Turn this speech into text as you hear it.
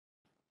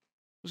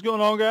What's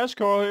going on, guys?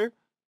 Karl here.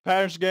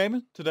 Patterns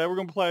Gaming. Today we're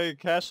gonna play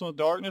Castle in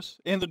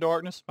Darkness. In the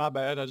Darkness. My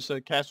bad. I just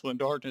said Castle in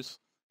Darkness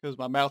because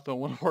my mouth don't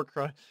want to work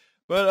right.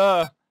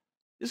 But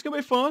it's gonna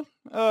be fun.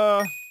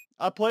 I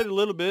played a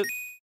little bit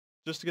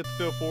just to get the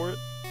feel for it.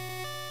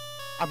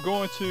 I'm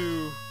going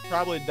to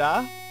probably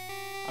die.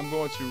 I'm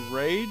going to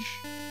rage.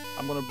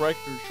 I'm gonna break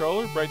the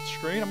controller, break the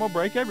screen. I'm gonna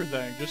break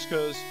everything just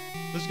because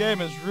this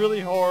game is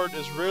really hard.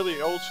 It's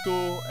really old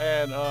school,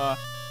 and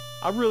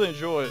I really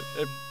enjoy it.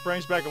 It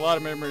brings back a lot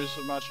of memories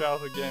of my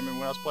childhood gaming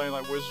when I was playing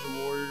like Wizards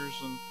and Warriors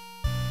and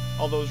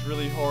all those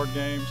really hard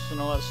games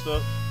and all that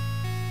stuff.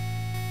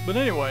 But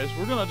anyways,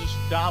 we're gonna just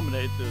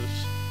dominate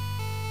this.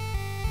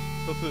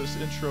 Go through this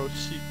intro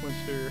sequence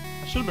here.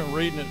 I should have been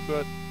reading it,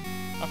 but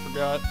I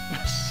forgot.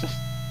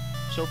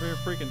 Just over here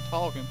freaking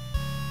talking.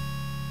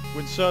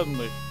 When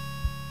suddenly,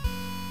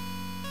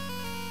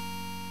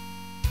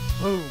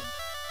 boom!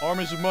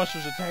 Armies of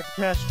monsters attacked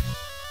the castle.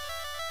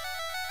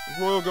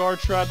 The Royal Guard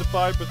tried to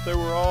fight, but they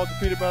were all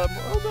defeated by the...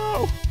 Oh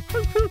no!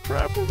 I'm gonna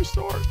crap when we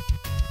start.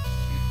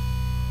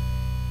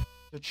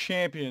 The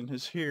champion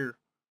is here.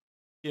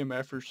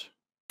 EMFers.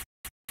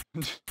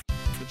 The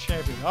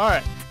champion.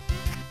 Alright.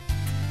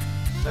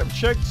 Never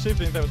checked to see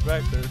if anything was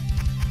back there.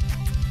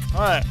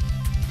 Alright.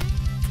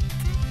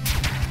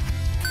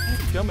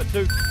 Gummit,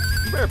 dude.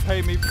 You better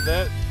pay me for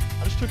that.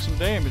 I just took some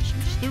damage.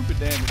 Some stupid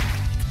damage.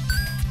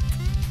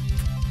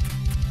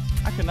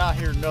 I cannot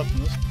hear nothing.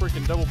 This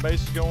freaking double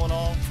bass is going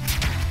on.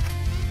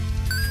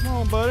 Come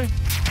on, buddy.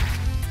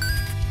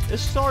 It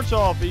starts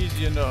off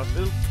easy enough.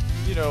 It'll,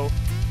 you know,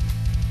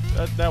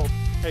 that will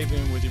cave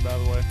in with you, by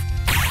the way.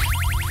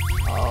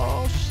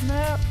 Oh,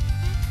 snap.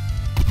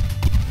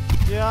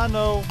 Yeah, I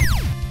know.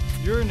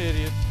 You're an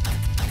idiot.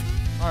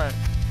 Alright.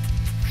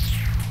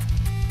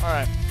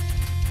 Alright.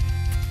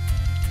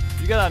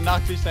 You gotta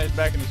knock these things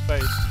back in his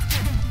face.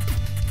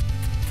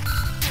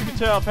 You can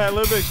tell I've had a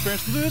little bit of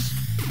experience with this.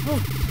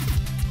 Oh.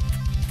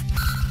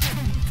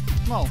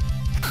 Come on.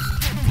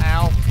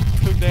 Ow.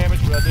 Took damage,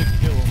 but I didn't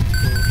kill him.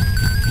 So.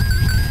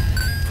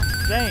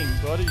 Dang,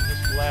 buddy, you're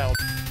just loud.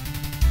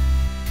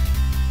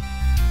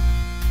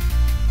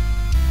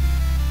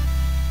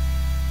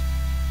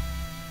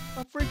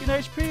 My freaking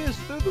HP is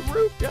through the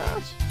roof,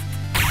 guys.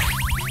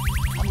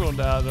 I'm gonna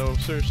die, though,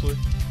 seriously.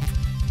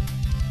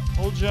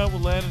 Hold jump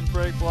with landing and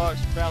break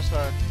blocks. Bounce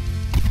higher.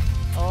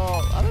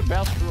 Oh, I didn't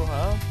bounce real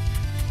high.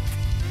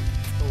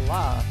 It's a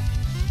lie.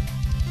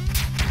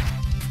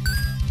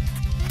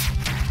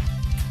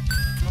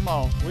 Come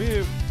on,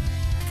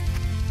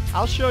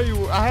 I'll show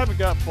you. I haven't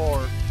got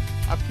far.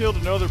 I've killed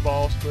another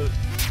boss, but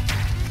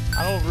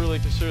I don't really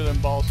consider them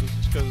bosses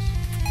just because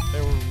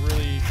they were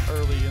really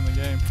early in the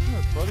game.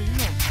 Look, buddy, you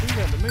don't do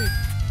that to me.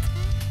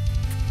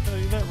 I'll tell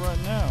you that right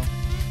now.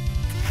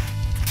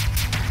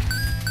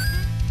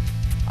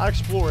 I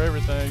explore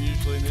everything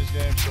usually in these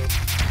games, so.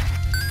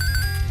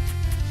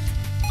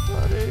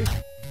 Buddy,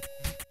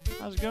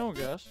 how's it going,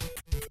 guys?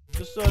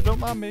 Just don't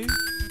mind me.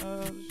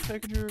 Just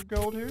taking your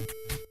gold here.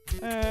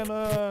 And,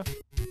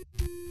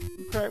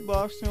 crack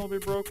blocks, thing will be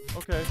broke.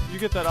 Okay, you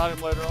get that item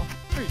later on.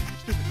 Hey,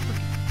 stupid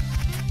freak.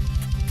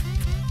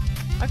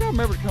 I gotta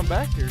remember to come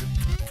back here.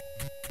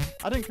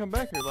 I didn't come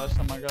back here last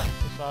time I got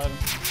this item.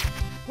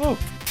 Whoa!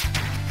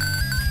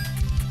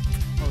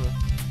 Okay.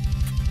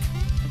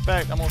 In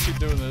fact, I'm gonna keep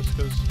doing this,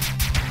 because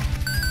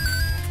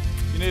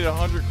you need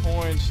 100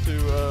 coins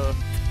to,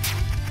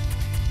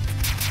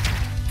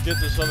 get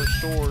this other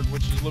sword,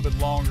 which is a little bit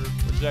longer,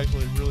 which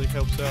actually really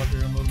helps out here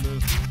in a little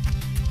bit.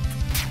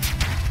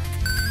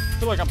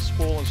 I feel like I'm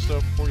spoiling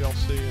stuff before y'all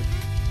see it.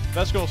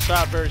 That's gonna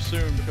stop very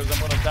soon because I'm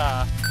gonna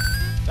die.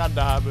 Not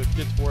die, but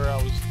get to where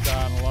I was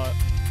dying a lot.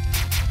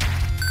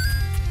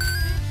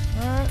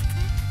 Alright,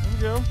 there we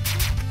go.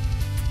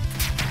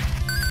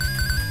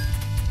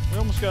 We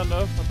almost got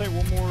enough. I think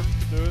one more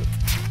should do it.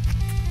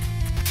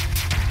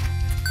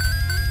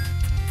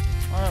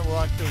 Alright, well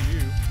I kill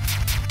you.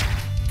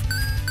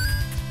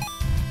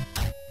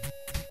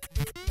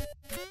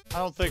 I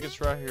don't think it's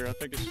right here. I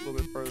think it's a little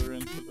bit further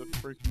into the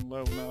freaking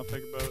level now I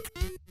think about it.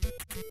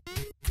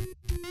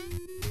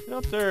 Get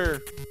up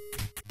there!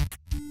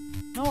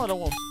 No, I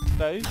don't want to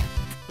stay.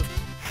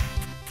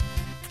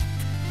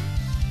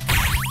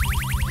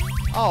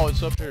 Oh,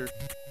 it's up here.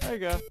 There you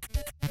go.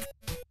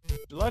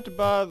 Would you like to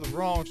buy the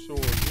wrong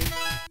sword?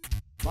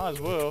 Might as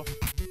well.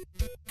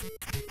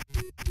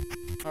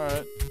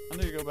 Alright, I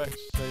need to go back to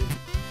save.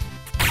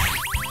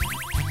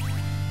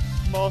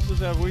 Bosses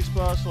have weak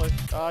spots like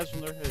eyes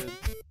on their head.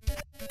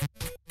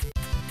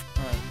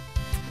 Alright.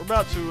 We're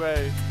about to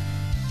a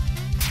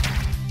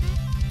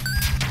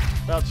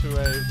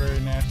very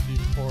nasty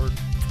part.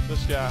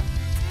 This guy.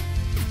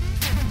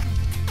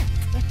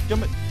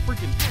 Gummit,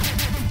 freaking.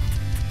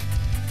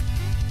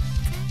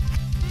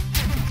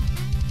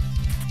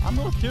 I'm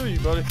gonna kill you,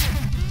 buddy.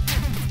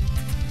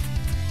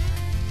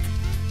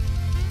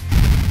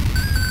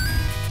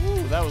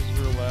 Ooh, that was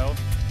real loud.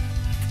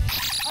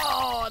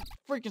 Oh,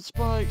 freaking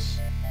spikes.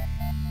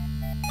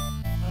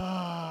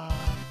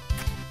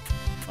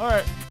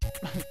 Alright.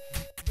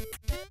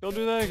 Go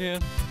do that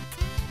again.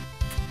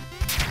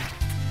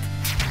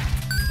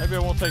 Maybe I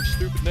won't take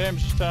stupid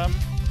damage this time.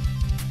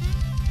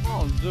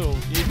 Oh, little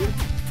idiot.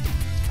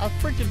 I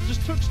freaking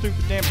just took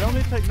stupid damage. I don't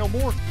need to take no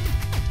more.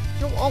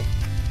 Go on.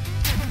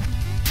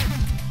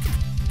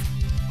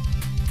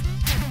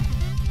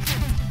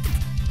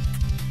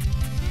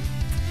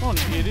 Come on,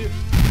 you idiot.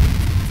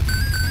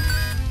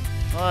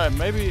 Alright,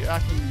 maybe I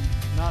can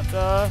not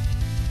die.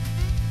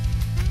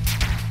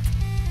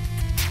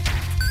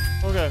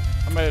 Okay,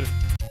 I made it.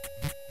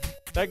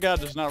 That guy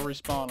does not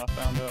respawn, I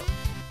found out.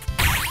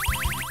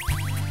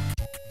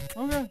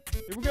 Okay,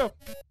 here we go.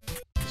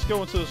 Let's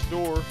go into this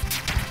door.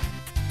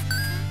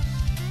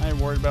 I ain't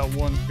worried about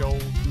one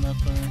gold from that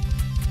thing.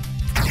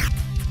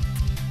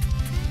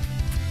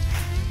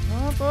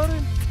 Alright, buddy.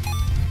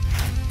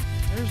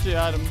 Here's the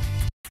item.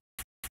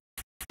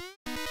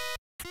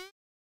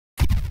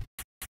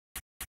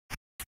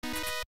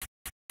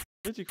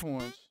 $50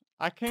 coins.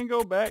 I can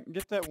go back and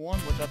get that one,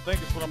 which I think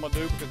is what I'm gonna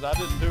do because I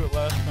didn't do it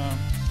last time.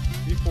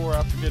 Before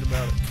I forget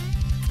about it.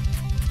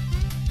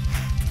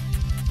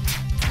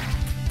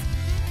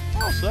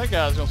 Oh, so that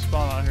guy's gonna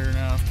spawn out here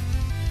now.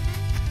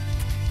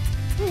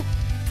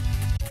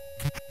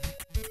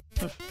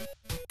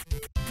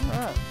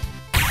 Alright.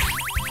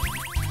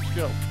 Let's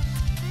go.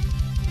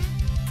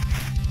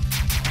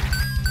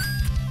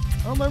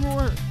 I don't remember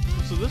where.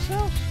 Was it this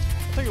house?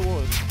 I think it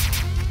was.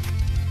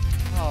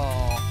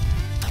 Oh.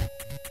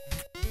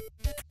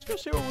 Let's go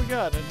see what we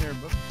got in here,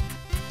 bud.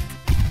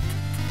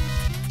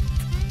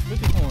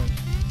 50 coins.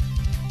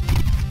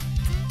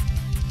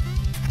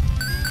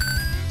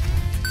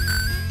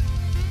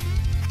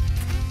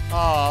 Oh,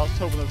 I was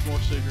hoping there was more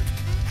secrets.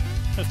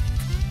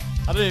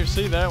 I didn't even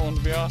see that one,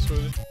 to be honest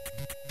with you.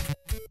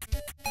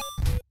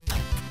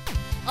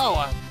 Oh,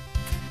 I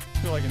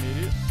feel like an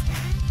idiot.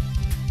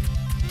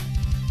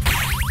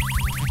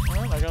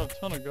 Alright, I got a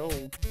ton of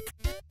gold.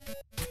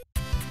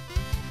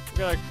 We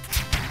gotta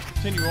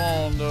continue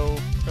on, though.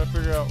 Gotta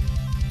figure out.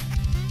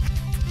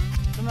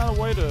 Is there not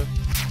a way to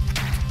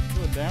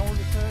do a downward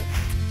attack?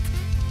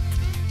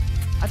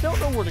 I don't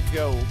know where to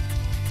go.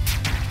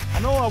 I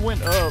know I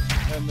went up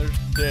and there's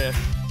death.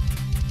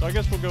 So I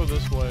guess we'll go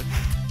this way.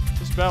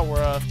 This is about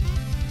where I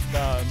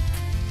died.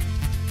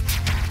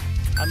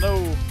 I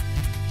know.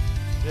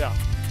 Yeah.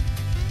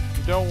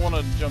 You don't want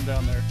to jump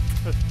down there.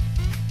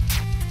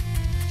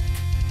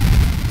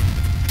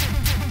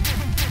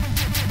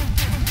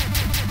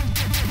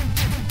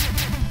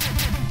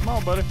 Come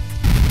on, buddy.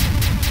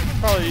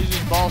 Probably the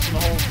easiest boss in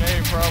the whole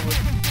game, probably.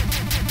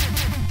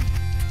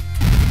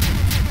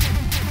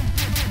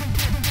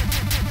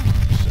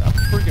 I'm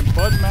freaking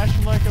button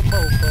mashing like a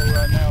mofo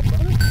right now,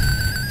 buddy.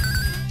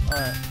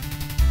 Alright.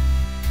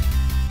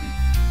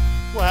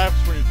 What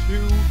happens when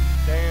you're too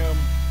damn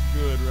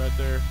good right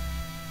there?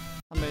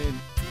 I mean...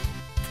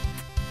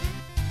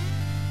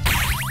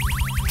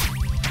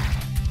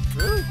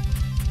 Really?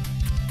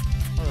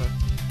 Alright.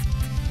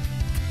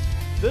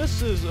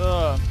 This is,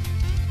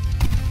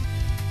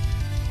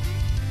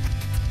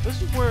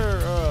 this is where,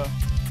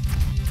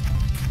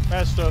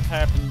 bad stuff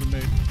happened to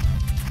me.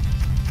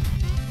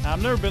 Now,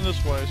 I've never been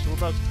this way, so we're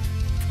about to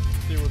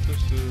see what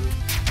this is.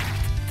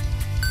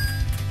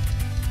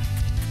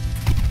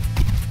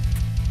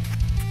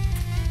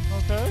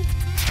 Okay.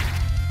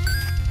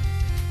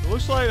 It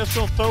looks like that's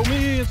gonna throw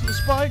me into the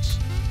spikes.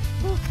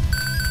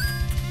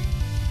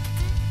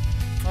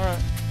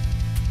 Alright.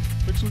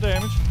 Took some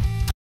damage.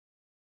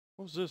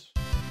 What was this?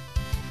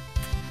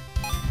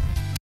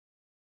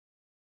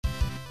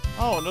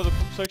 Oh, another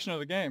section of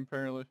the game,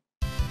 apparently.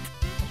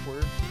 That's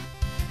weird.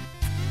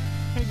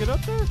 Can't get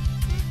up there?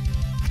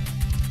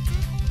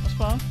 That's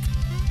fine.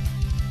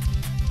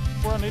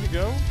 Where I need to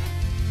go?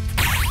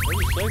 There's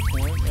a save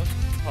point. That's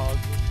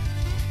positive.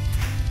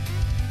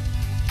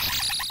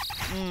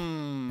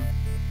 I'm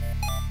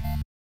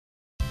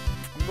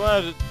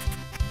glad it,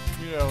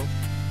 you know,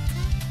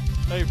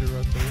 saved it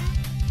right there.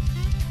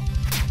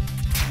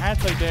 I had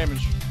to take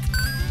damage.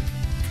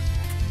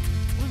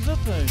 What is that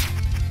thing?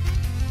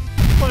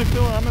 Funny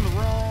feeling I'm in the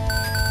wrong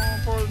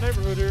part of the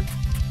neighborhood here.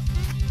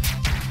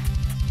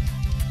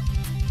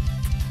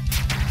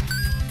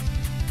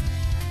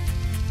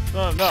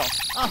 No.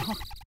 Oh.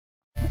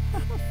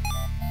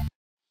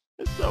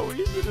 It's so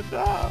easy to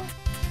die.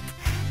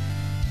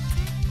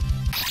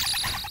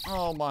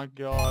 Oh my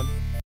god.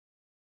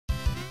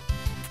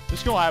 This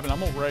is gonna happen. I'm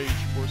gonna rage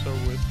before it's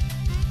over with.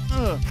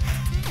 Oh,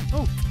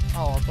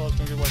 I thought I was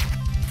gonna get away.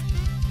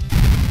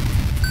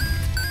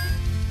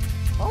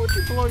 Why would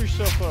you blow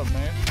yourself up,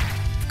 man?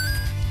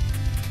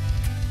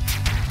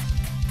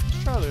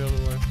 Let's try the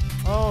other way.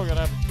 Oh, I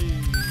gotta have a key.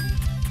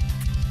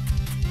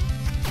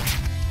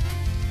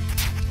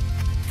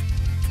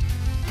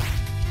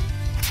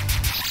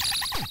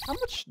 How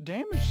much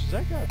damage does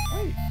that guy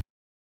take?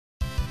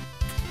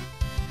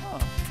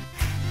 Huh.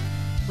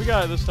 We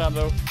got it this time,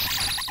 though.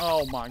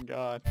 Oh my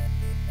god.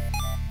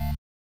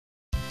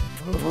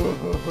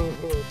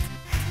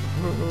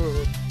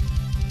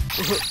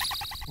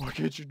 Why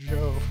can't you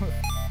jump?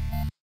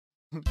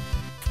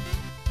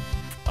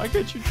 Why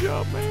can't you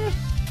jump, man?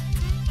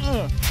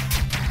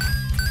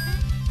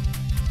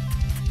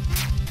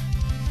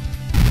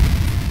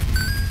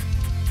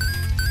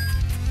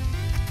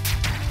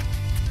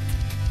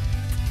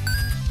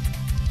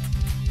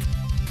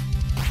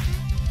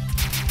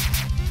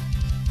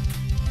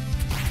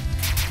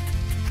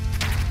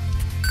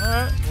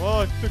 Alright, well,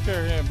 I took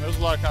care of him. There was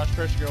a lot of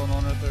concentration going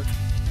on right there.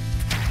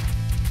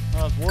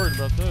 I was worried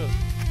about that.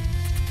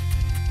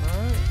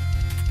 Alright.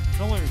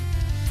 It's only...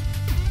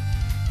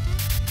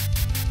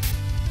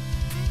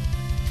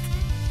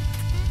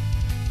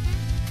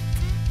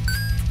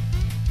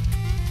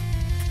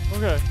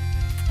 Okay.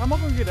 How am I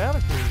gonna get out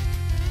of here?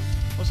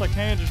 Unless I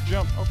can just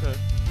jump. Okay.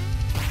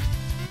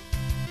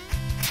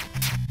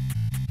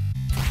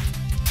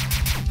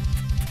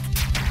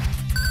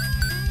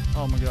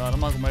 Oh my god, I'm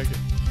not gonna make it.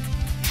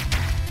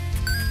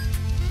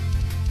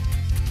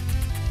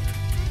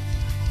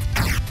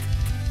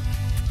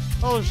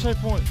 Oh, there's a save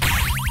point.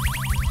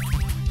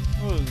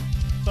 Oh,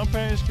 some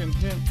paintings can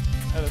hint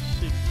at a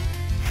secret.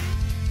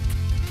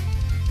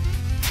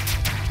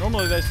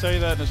 Normally they say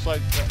that and it's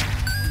like the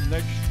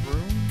next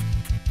room.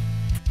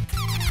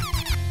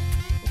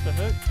 What the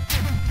heck?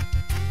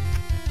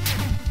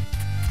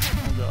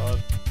 Oh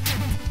god.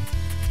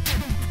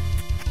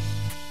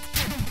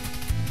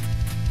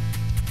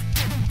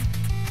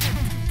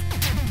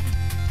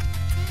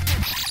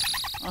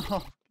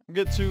 Oh, I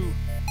get too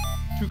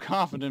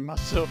confident in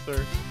myself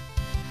there.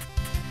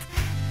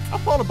 I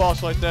fought a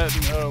boss like that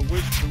in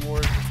Wizards and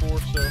Warriors before,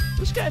 so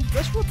this game,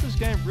 that's what this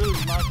game really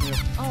reminds me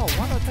of. Oh,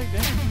 why did I take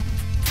damage?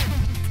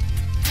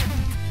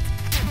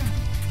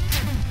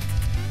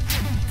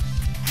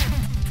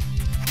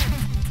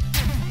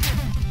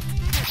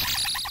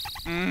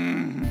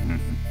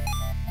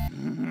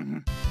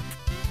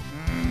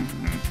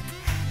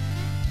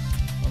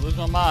 I'll lose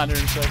my mind here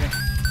in a second.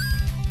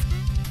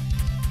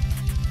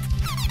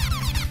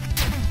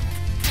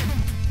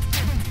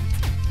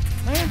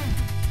 Man.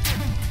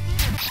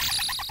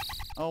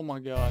 Oh my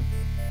god.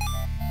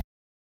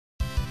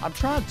 I'm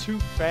trying too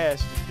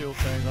fast to kill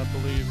things, I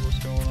believe, what's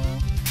going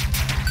on.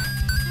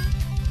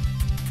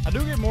 I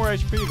do get more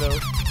HP though.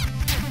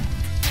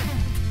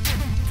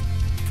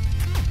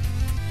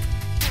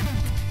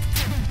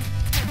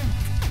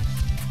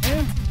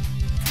 Man.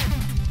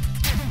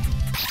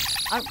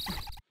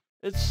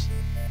 It's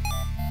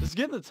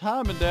getting the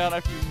timing down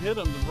after you hit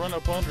them to run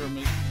up under them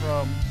is the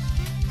problem.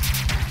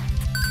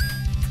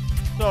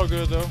 It's all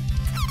good though.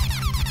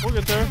 We'll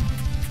get there.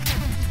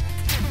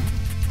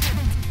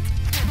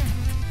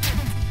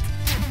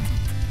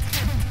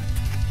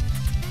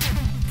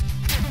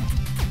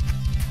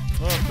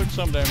 Well, I took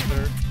some damage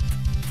there.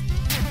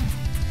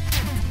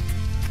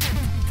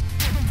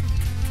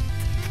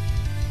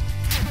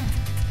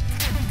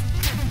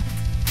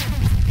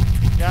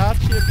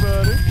 Gotcha,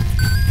 buddy.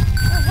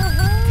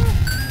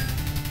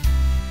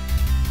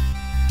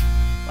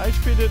 My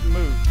HP didn't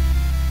move.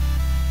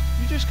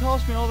 You just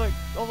cost me all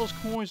those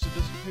coins to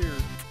disappear.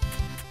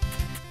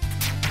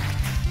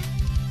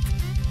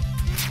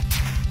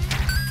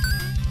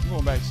 I'm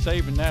going back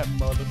saving that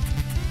mother.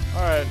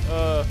 Alright,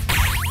 yeah.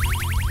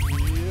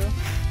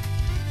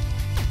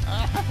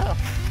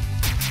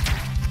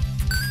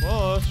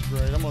 Well, that's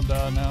great. I'm gonna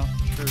die now,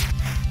 for sure.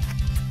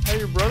 Hey,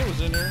 your brother was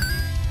in here.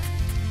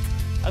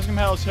 Ask him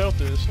how his health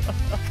is.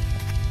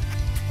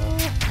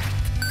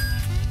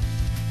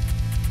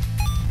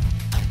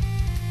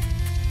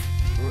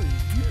 Who are you?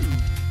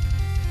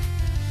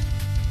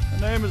 My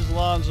name is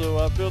Lonzo.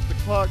 I built the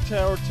clock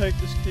tower. Take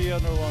this key. I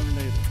no longer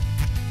need it.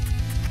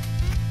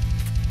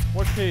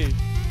 What key?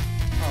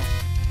 Oh.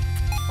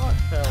 Clock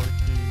tower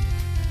key.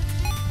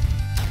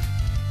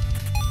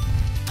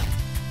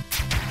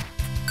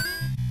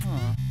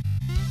 Huh.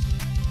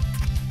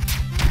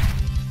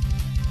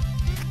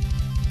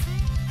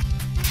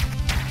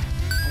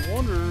 I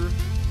wonder...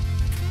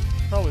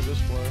 Probably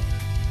this way.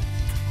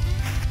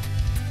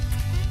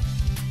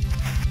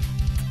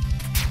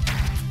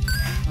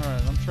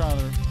 Alright, I'm trying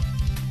to...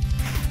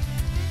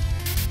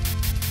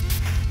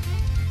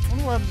 I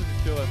wonder what happens if you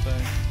kill that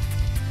thing.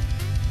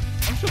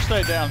 I'm just gonna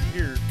stay down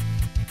here.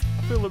 I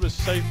feel a little bit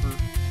safer.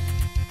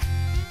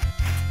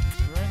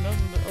 There ain't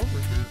nothing over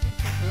here. What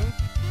the hell?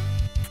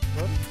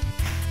 Buddy?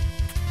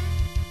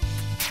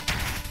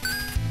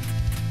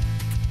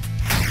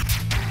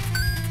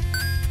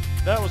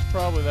 That was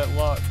probably that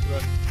lock to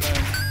that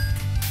thing.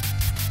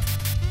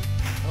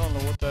 I don't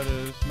know what that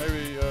is.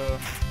 Maybe, I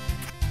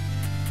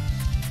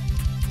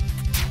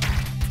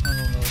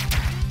don't know.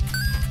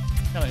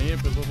 Kind of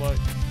imp it looked like.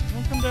 You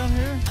wanna come down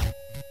here?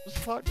 This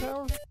clock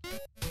tower?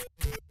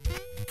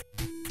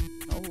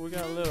 Oh, we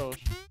got a little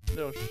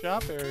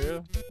shop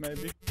area,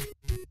 maybe.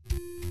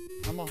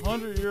 I'm a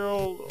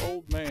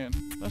 100-year-old man.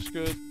 That's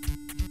good.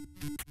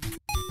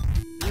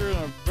 You're in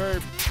a very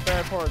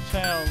bad part of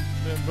town,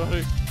 then,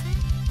 buddy.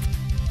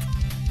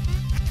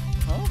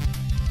 Huh?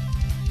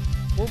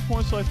 4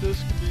 points like this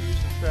can be used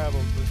to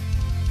travel, but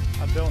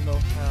I don't know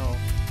how.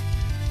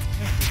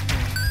 Interesting.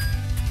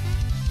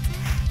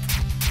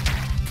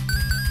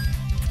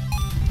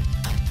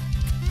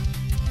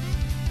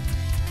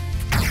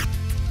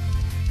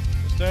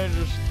 It's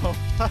dangerous. Oh.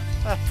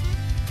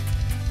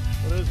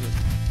 What is it?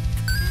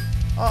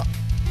 Oh.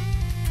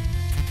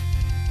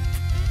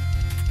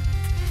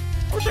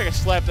 I wish I could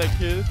slap that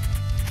kid.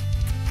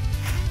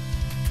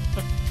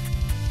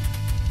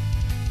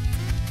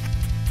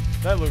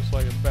 That looks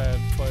like a bad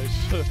place.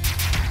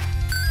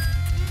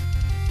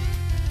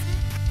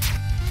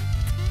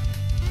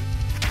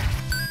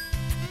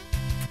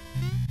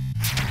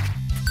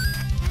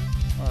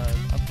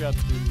 got to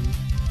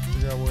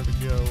figure out where to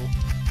go.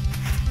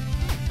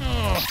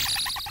 Ugh.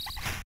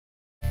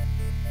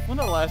 When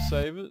did I last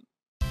save it?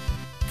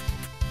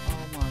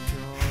 Oh my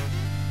god.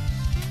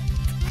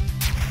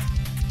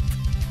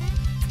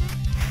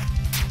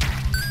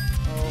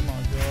 Oh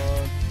my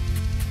god.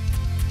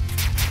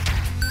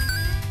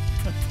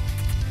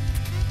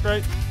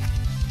 Great.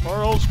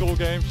 More old school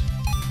games.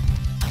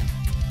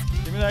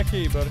 Give me that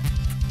key, buddy.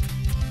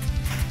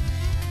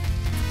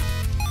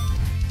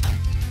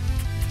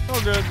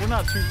 Oh good, we're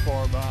not too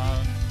far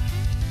behind.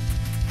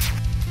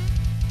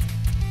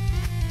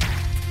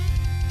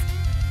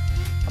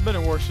 I've been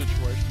in worse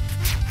situations.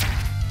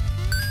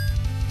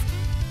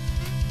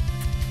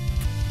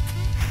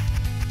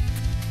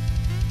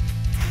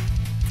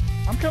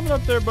 I'm coming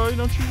up there, buddy,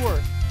 don't you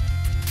worry.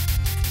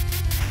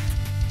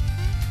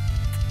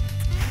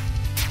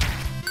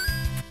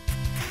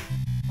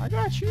 I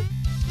got you.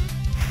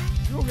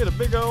 You're gonna get a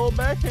big old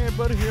backhand,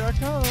 buddy. Here I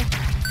come.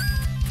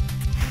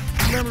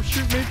 Remember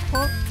shooting me,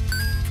 punk?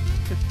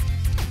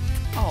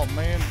 Oh,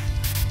 man.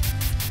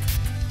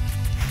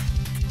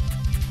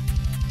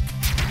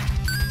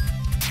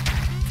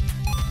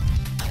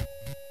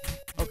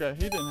 Okay,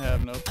 he didn't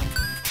have nothing.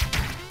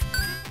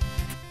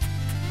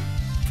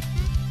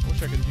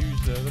 Wish I could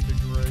use that. That'd be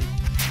great.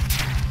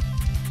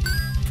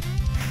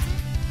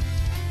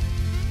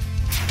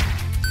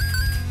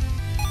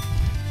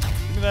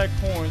 Give me that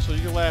coin so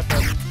you can laugh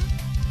at me.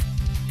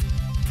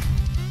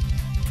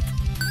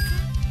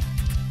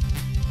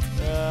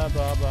 Yeah,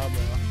 blah, blah,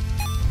 blah.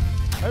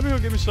 Maybe he'll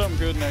give me something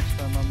good next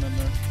time I'm in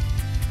there.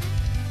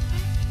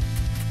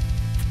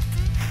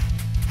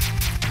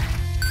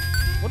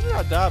 What did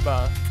I die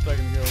by a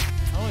second ago?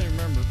 I don't even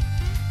remember.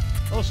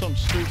 That was something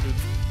stupid.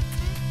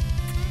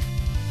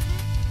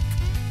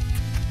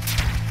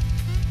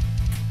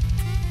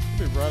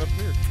 It'll be right up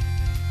here.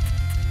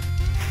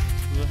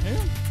 Is it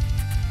him?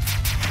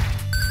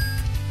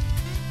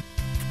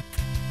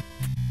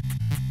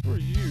 Who are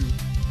you?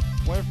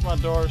 Waiting for my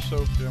daughter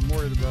Sophie. I'm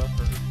worried about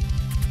her.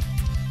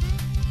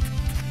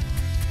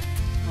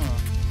 Huh.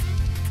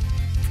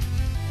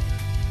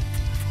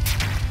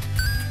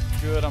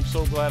 Good. I'm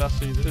so glad I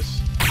see this.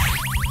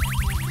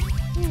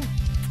 Whew.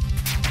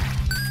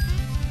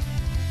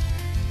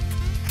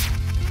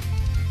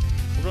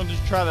 We're gonna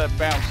just try that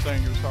bounce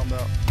thing you were talking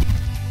about.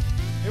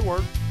 It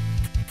worked.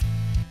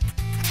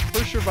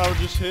 Pretty sure if I would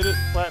just hit it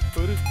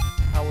flat-footed,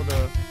 I would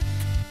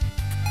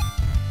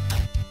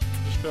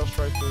just fell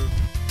straight through.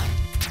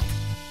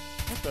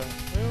 What the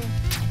hell?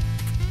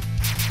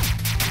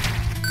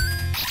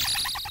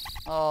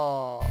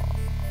 Oh.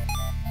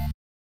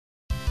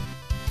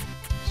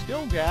 Let's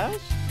go,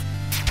 guys.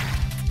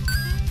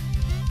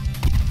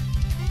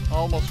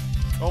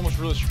 Almost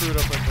really screwed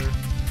up right there.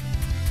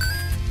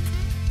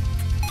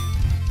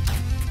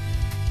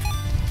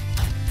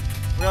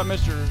 We got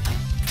Mr.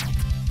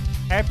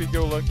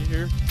 Happy-Go-Lucky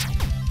here.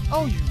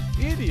 Oh, you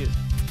idiot.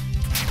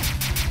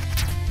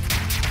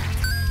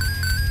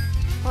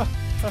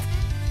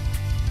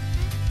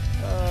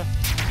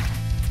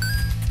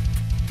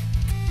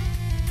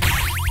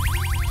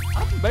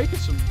 I'm making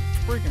some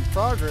freaking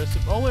progress.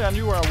 If only I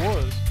knew where I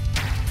was.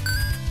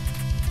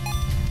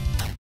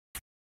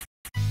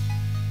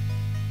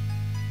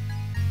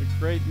 The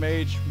great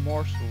mage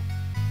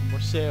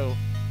Marcel.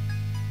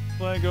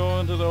 When I go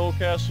into the old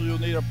castle, you'll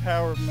need a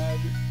power of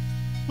magic.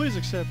 Please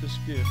accept this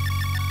gift.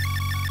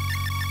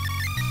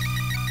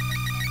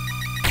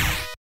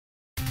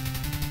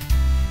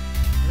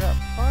 I got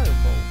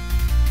firebolt.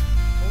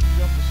 Let's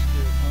jump the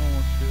skip. I don't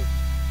want to skip.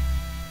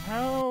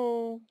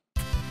 How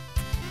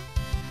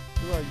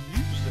do I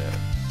use that?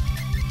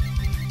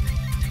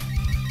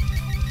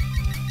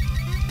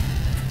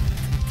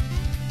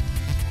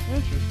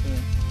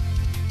 Interesting.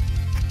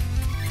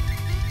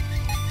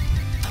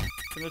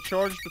 Can it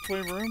charge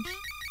between rooms?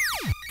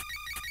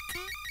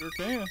 Sure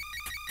can.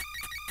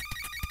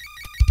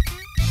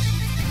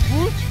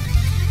 What?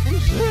 What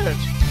is that?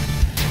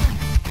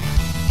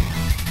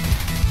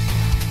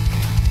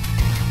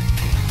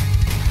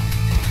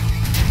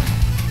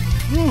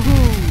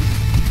 Woohoo!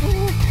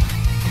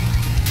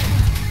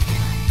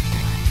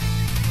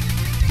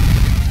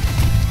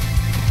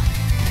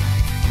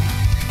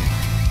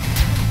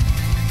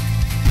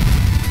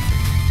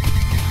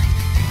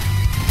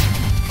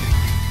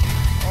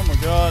 Oh my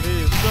god, he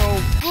is so...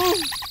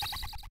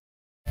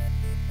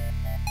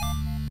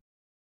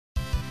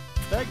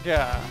 That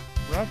guy,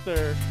 right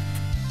there.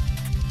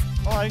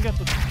 Oh, I got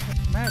the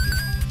magic.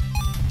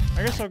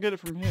 I guess I'll get it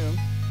from him.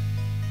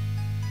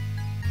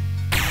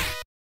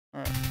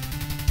 Alright.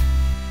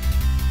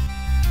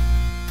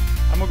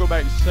 I'm gonna go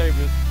back and save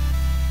it.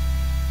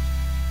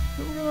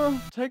 So we're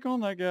gonna take on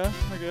that guy,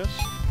 I guess.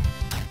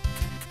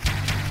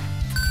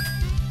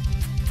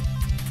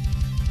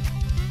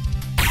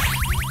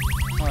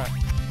 Alright.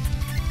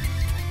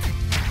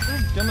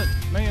 Damn it,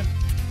 man.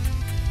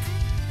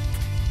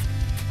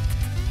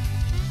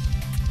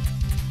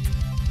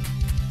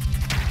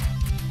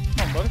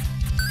 Come on, buddy.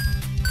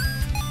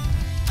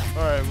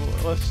 Alright, well,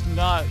 let's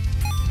not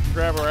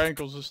grab our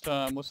ankles this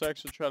time. Let's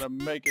actually try to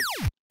make it.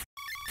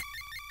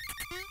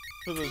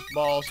 to this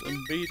boss and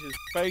beat his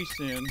face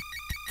in.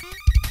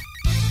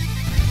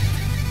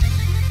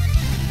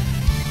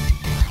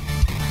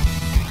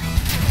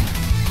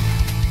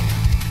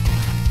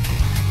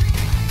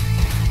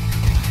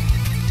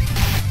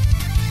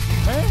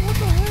 Man, what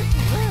the heck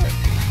was that?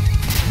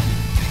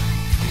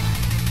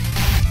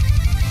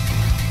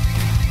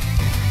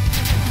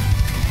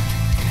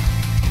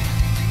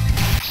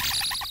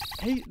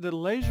 Hey, the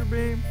laser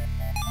beam,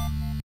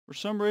 for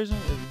some reason,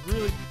 is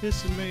really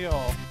pissing me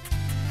off.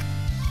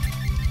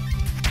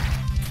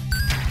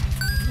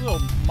 These little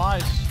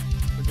mice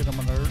are getting on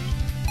my nerves.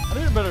 I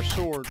need a better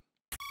sword.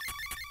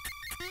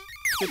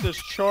 Get this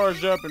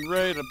charged up and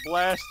ready to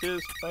blast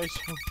his face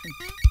open.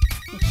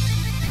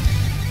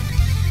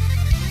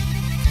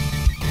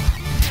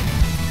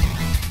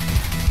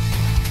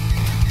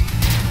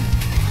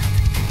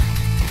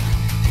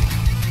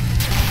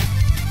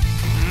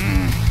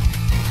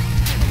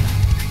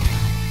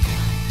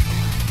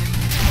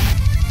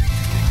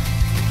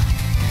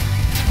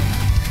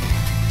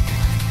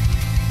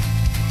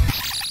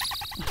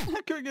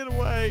 Get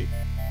away.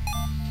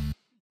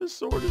 This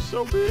sword is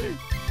so big.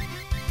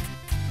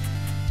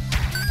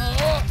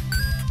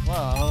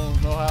 Wow, I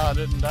don't know how I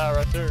didn't die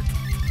right there.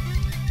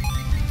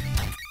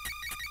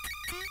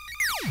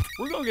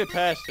 We're gonna get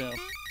past him.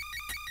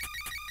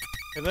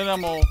 And then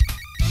I'm gonna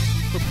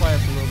quit playing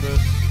for a little bit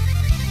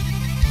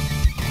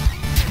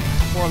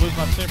before I lose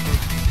my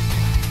temper.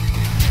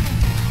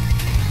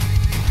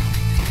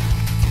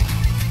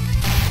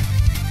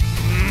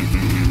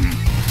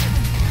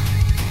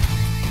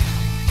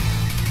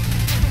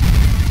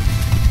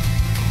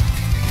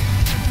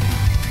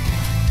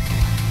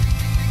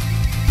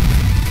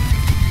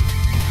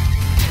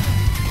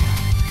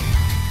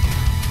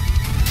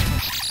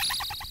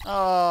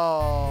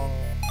 Oh,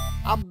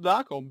 I'm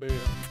not gonna beat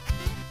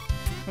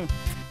him.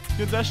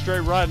 Get that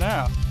straight right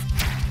now.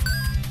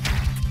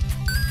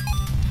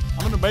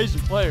 I'm an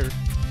amazing player,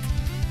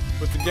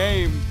 but the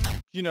game,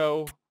 you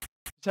know,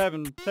 it's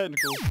having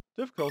technical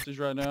difficulties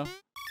right now.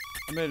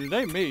 I mean, it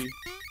ain't me,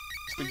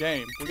 it's the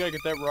game. We gotta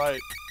get that right,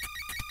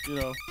 you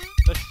know,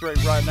 that's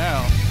straight right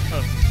now.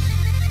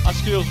 My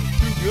skills are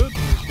too good for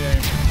this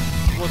game.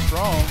 What's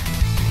wrong?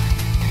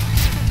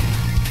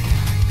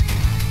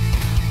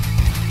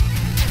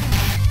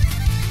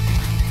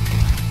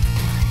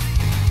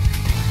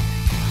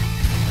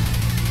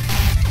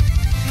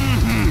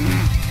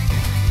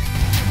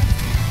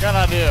 Got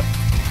an idea.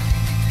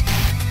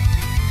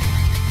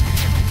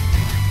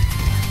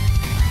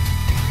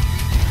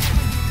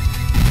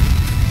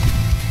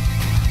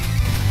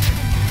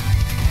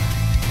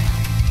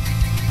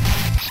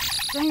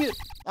 Dang it.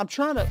 I'm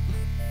trying to...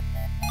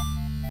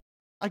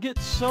 I get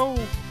so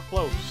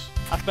close.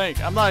 I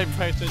think. I'm not even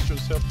paying attention to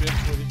his health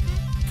eventually.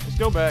 Let's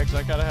go back because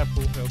I gotta have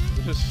full health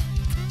for this.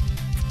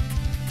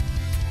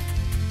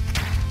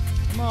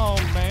 Come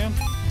on, man.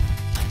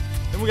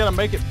 Then we gotta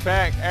make it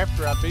back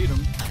after I beat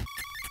him.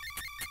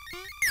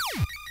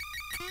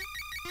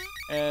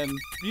 And,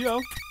 you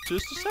know,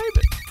 just to save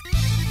it.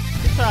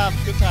 Good times,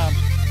 good times.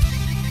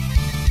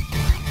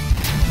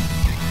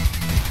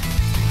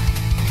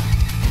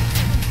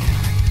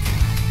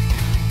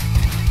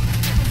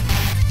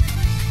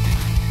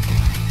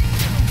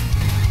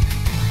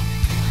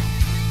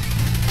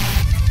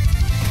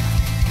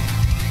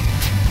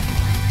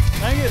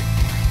 Dang it.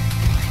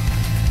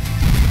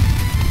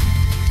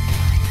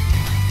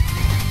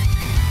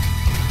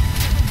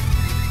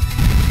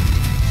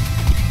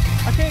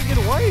 I can't get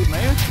away,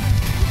 man.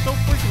 It's so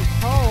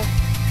freaking tall.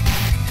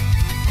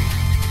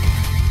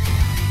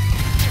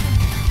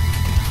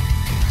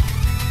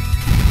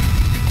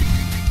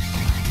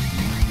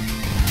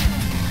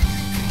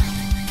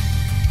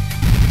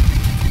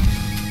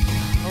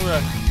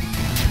 Okay.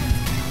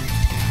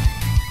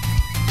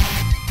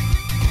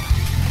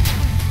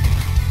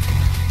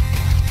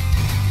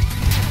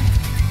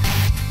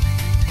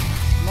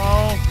 Come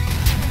on.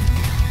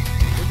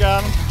 We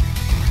got him.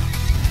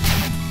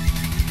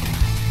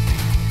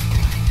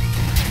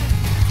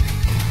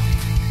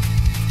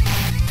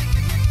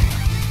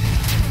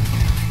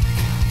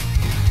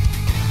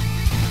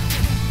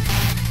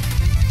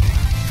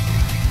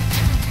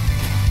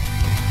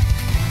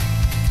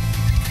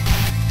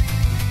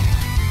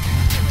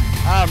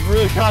 I'm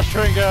really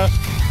concentrating, guys.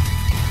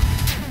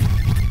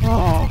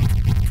 Oh.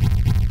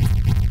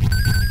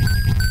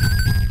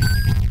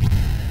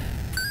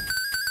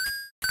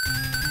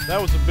 That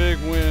was a big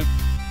win.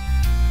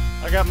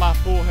 I got my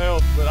full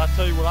health, but I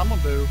tell you what I'm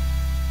gonna do.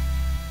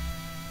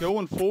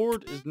 Going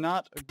forward is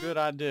not a good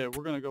idea.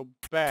 We're gonna go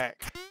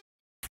back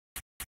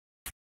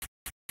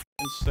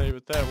and save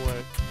it that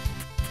way.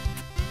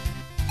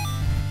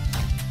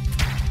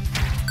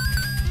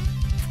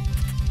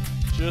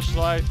 Just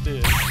like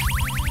this.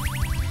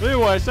 But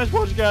anyways, thanks for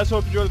watching, guys.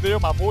 Hope you enjoyed the video.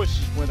 My voice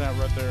just went out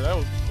right there. That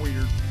was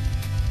weird.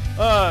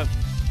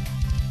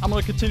 I'm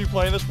going to continue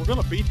playing this. We're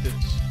going to beat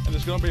this. And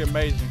it's going to be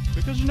amazing.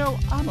 Because, you know,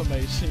 I'm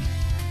amazing.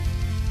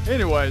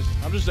 Anyways,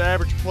 I'm just an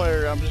average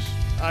player.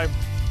 I've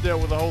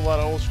dealt with a whole lot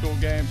of old school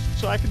games.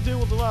 So I can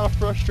deal with a lot of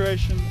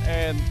frustration.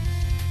 And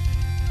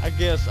I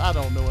guess I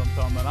don't know what I'm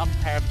talking about. I'm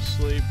half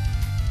asleep.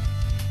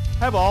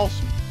 Have an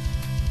awesome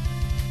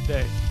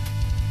day.